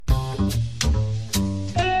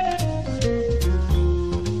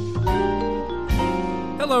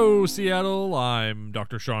Hello, Seattle. I'm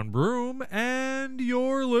Dr. Sean Broom, and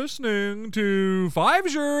you're listening to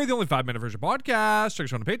Frasier, the only 5-minute version podcast. Check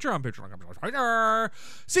us out on Patreon,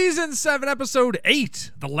 Season 7, Episode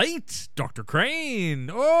 8, The Late Dr. Crane.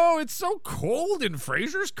 Oh, it's so cold in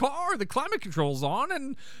Frasier's car. The climate control's on,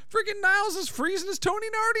 and freaking Niles is freezing his Tony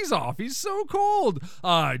Nardies off. He's so cold.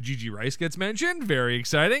 Gigi Rice gets mentioned. Very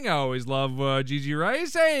exciting. I always love Gigi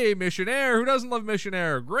Rice. Hey, Missionaire. Who doesn't love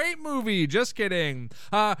Missionaire? Great movie. Just kidding.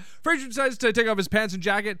 Frasier decides to take off his pants and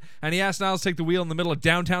jacket, and he asks Niles to take the wheel in the middle of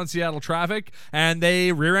downtown Seattle traffic, and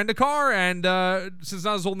they rear-end a car, and since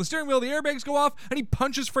Niles is holding the steering wheel, the airbags go off, and he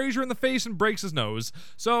punches Frasier in the face and breaks his nose.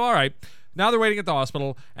 So, all right. Now they're waiting at the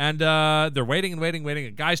hospital, and they're waiting.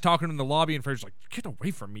 A guy's talking in the lobby, and Frasier's like, "Get away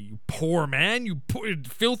from me, you poor man, you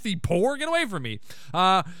filthy poor, get away from me."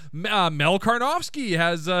 Mel Karnofsky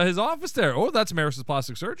has his office there. Oh, that's Maris's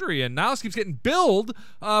plastic surgery, and Niles keeps getting billed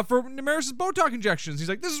for Maris's Botox injections. He's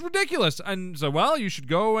like, "This is ridiculous." And so, well, you should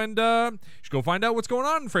go and find out what's going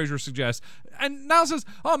on, Frasier suggests. And Niles says,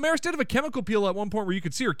 "Oh, Maris did have a chemical peel at one point where you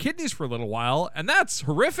could see her kidneys for a little while, and that's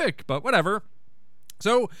horrific, but whatever."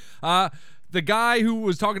 So, the guy who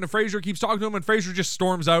was talking to Frasier keeps talking to him, and Frasier just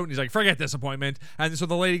storms out, and he's like, "Forget this appointment." And so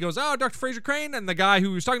the lady goes, "Oh, Dr. Frasier Crane," and the guy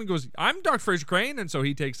who was talking goes, "I'm Dr. Frasier Crane," and so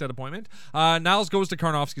he takes that appointment. Niles goes to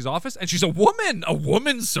Karnofsky's office, and she's a woman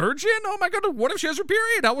surgeon? Oh my god, what if she has her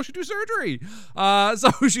period? How will she do surgery?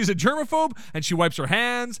 So she's a germaphobe, and she wipes her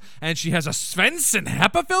hands, and she has a Svensson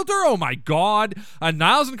HEPA filter? Oh my god.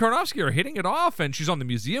 Niles and Karnofsky are hitting it off, and she's on the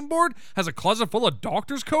museum board, has a closet full of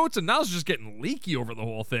doctor's coats, and Niles is just getting leaky over the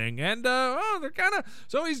whole thing, and they're kind of,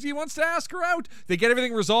 so he wants to ask her out. They get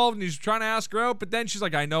everything resolved, and he's trying to ask her out, but then she's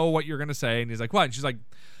like, "I know what you're going to say." And he's like, "What?" And she's like,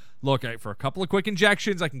 "Look, for a couple of quick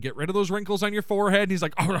injections, I can get rid of those wrinkles on your forehead." And he's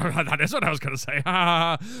like, "Oh, that is what I was going to say."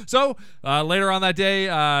 So later on that day,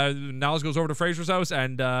 Niles goes over to Frasier's house,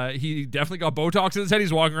 and he definitely got Botox in his head.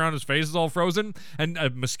 He's walking around, his face is all frozen, and a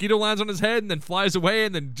mosquito lands on his head and then flies away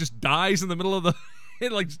and then just dies in the middle of the...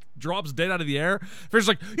 It like drops dead out of the air. Frasier's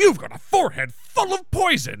like, "You've got a forehead full of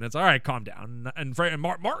poison." It's all right, calm down. And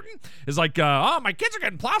Martin is like, "Oh, my kids are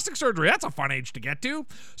getting plastic surgery. That's a fun age to get to."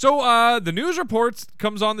 So the news reports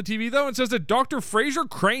comes on the TV though and says that Dr. Frasier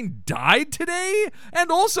Crane died today. And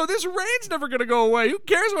also, this rain's never gonna go away. Who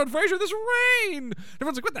cares about Frasier? This rain.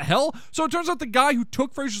 Everyone's like, "What the hell?" So it turns out the guy who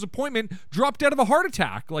took Frasier's appointment dropped dead of a heart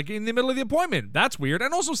attack, like in the middle of the appointment. That's weird.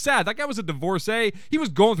 And also sad. That guy was a divorcee. He was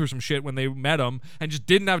going through some shit when they met him, and just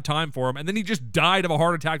didn't have time for him, and then he just died of a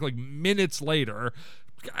heart attack like minutes later.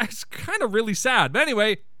 It's kind of really sad. But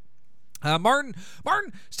anyway, Martin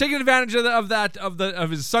is taking advantage of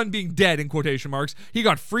his son being dead, in quotation marks. He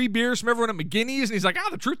got free beers from everyone at McGinney's, and he's like,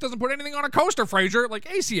 "The truth doesn't put anything on a coaster, Frasier." Like,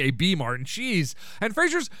 ACAB, Martin, jeez. And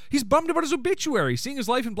he's bummed about his obituary. Seeing his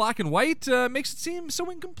life in black and white makes it seem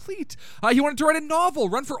so incomplete. He wanted to write a novel,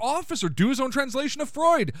 run for office, or do his own translation of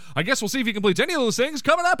Freud. I guess we'll see if he completes any of those things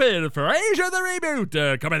coming up in Frasier the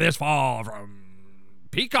Reboot, coming this fall from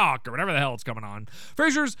Peacock or whatever the hell it's coming on.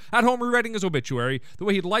 Frasier's at home rewriting his obituary the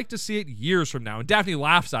way he'd like to see it years from now, and Daphne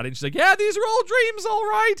laughs at it, and she's like, "Yeah, these are all dreams, all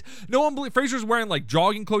right." No one believes Frasier's wearing like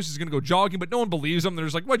jogging clothes. He's gonna go jogging, but no one believes him.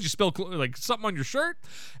 There's like, "What'd you spill like something on your shirt?"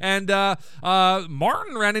 And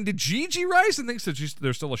Martin ran into Gigi Rice and thinks that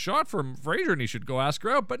there's still a shot for Frasier and he should go ask her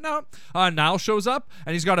out, but no. Niles shows up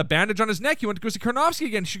and he's got a bandage on his neck. He went to go see Karnofsky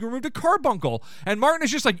again. She removed a carbuncle, and Martin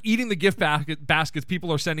is just like eating the gift baskets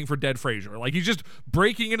people are sending for dead Frasier. Like, he's just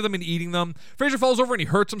breaking into them and eating them. Frasier falls over and he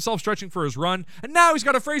hurts himself stretching for his run, and now he's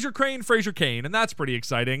got a Frasier Crane, Frasier Kane, and that's pretty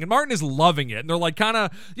exciting. And Martin is loving it, and they're like kind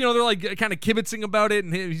of kibitzing about it,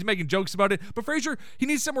 and he's making jokes about it. But Frasier, he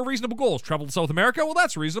needs some more reasonable goals. Travel to South America? Well,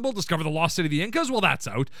 that's reasonable. Discover the lost city of the Incas? Well, that's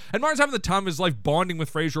out. And Martin's having the time of his life bonding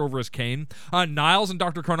with Frasier over his cane. Niles and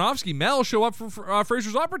Dr. Karnofsky, Mel, show up for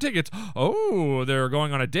Frasier's opera tickets. Oh, they're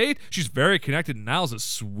going on a date. She's very connected, and Niles is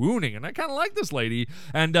swooning, and I kind of like this lady.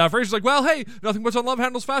 And Frasier's like, "Well, hey, nothing puts on love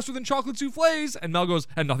handles faster than chocolate souffles." And Mel goes,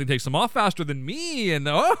 "And nothing takes them off faster than me." And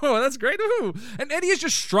oh, that's great. Ooh. And Eddie is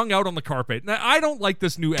just strung out on the carpet. Now, I don't like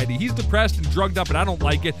this new Eddie. He's depressed and drugged up, and I don't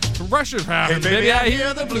like it. From Russia, hey, baby, I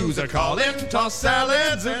hear the blues are calling. Toss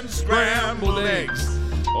salads and scrambled eggs.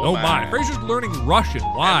 Oh my. Frasier's learning Russian.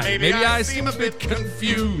 Why? Maybe I seem a bit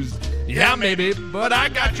confused. Yeah, maybe, but I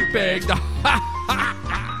got you pegged.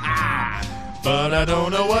 But I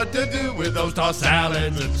don't know what to do with those tossed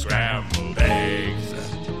salads and scrambled eggs.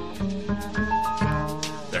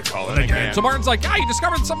 They're calling again. So Martin's like, "You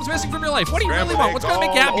discovered something's missing from your life. What do you really want? What's going to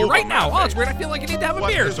make you happy right now?" "Oh, it's weird. I feel like you need to have a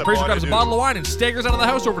beer." So Frasier grabs a bottle of wine and staggers out of the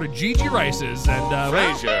house over to Gigi Rice's. And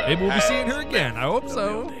maybe we'll be seeing her again. I hope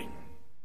so.